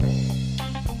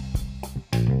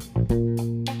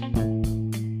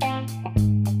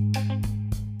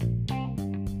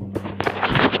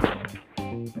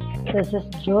This is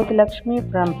Jyothi Lakshmi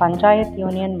from Panchayat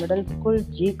Union Middle School,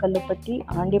 G. Kallupatti,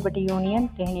 Andipatti Union,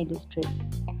 Theni District.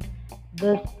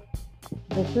 This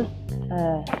is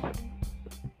a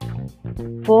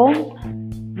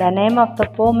poem. The name of the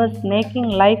poem is Making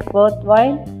Life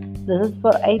Worthwhile. This is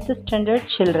for 8th standard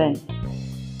children.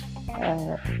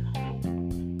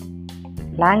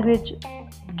 Language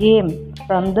game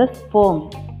from this poem.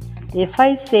 If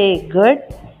I say good,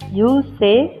 you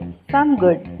say some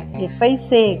good. If I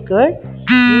say good,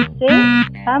 you say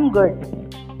some good.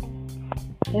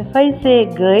 If I say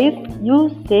grace, you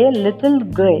say little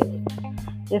grace.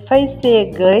 If I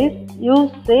say grace, you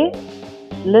say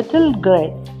little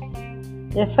grace.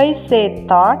 If I say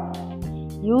thought,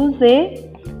 you say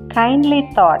kindly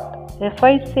thought. If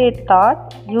I say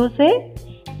thought, you say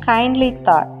kindly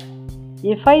thought.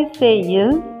 If I say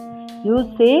ill, you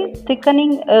say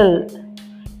thickening ill.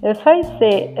 If I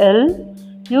say ill,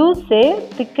 you say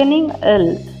thickening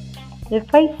ill.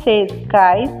 If I say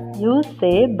skies, you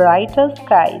say brighter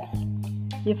skies.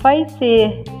 If I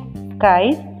say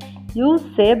skies, you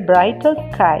say brighter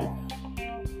skies.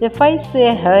 If I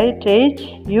say heritage,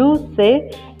 you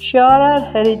say surer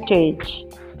heritage.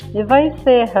 If I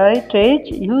say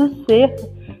heritage, you say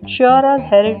surer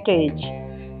heritage.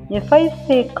 If I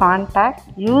say contact,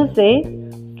 you say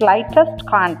slightest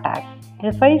contact.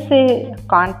 If I say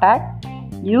contact,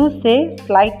 you say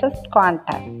slightest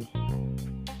contact.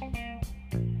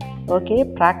 Okay,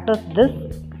 practice this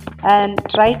and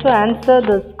try to answer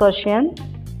this question.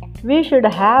 We should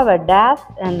have a dash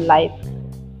in life.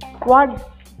 What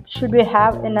should we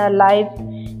have in our life?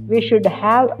 We should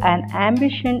have an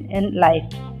ambition in life.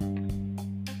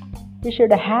 We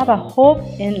should have a hope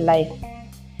in life.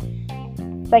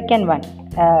 Second one,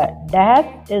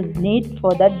 dash is need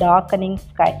for the darkening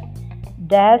sky.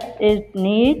 Dash is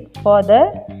need for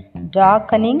the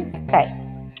darkening sky.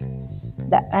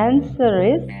 The answer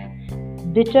is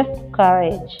bit of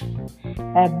courage.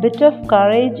 A bit of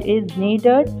courage is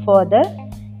needed for the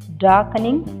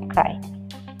darkening sky.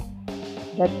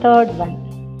 The third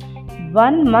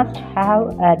one must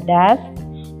have a dash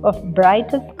of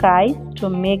brighter skies to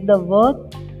make the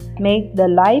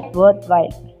life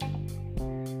worthwhile.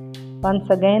 Once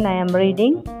again, I am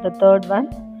reading the third one.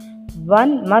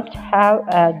 One must have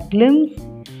a glimpse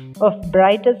of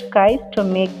brighter skies to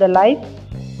make the life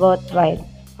worthwhile.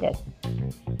 Yes.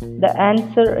 The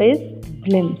answer is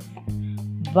glimpse.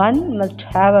 One must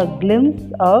have a glimpse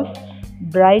of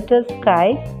brighter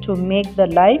skies to make the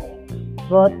life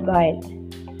worthwhile.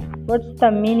 What's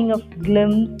the meaning of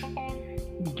glimpse?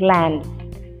 Glance.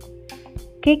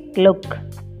 Quick look.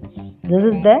 This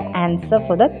is the answer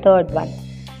for the third one.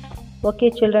 Okay,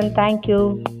 children, thank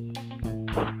you.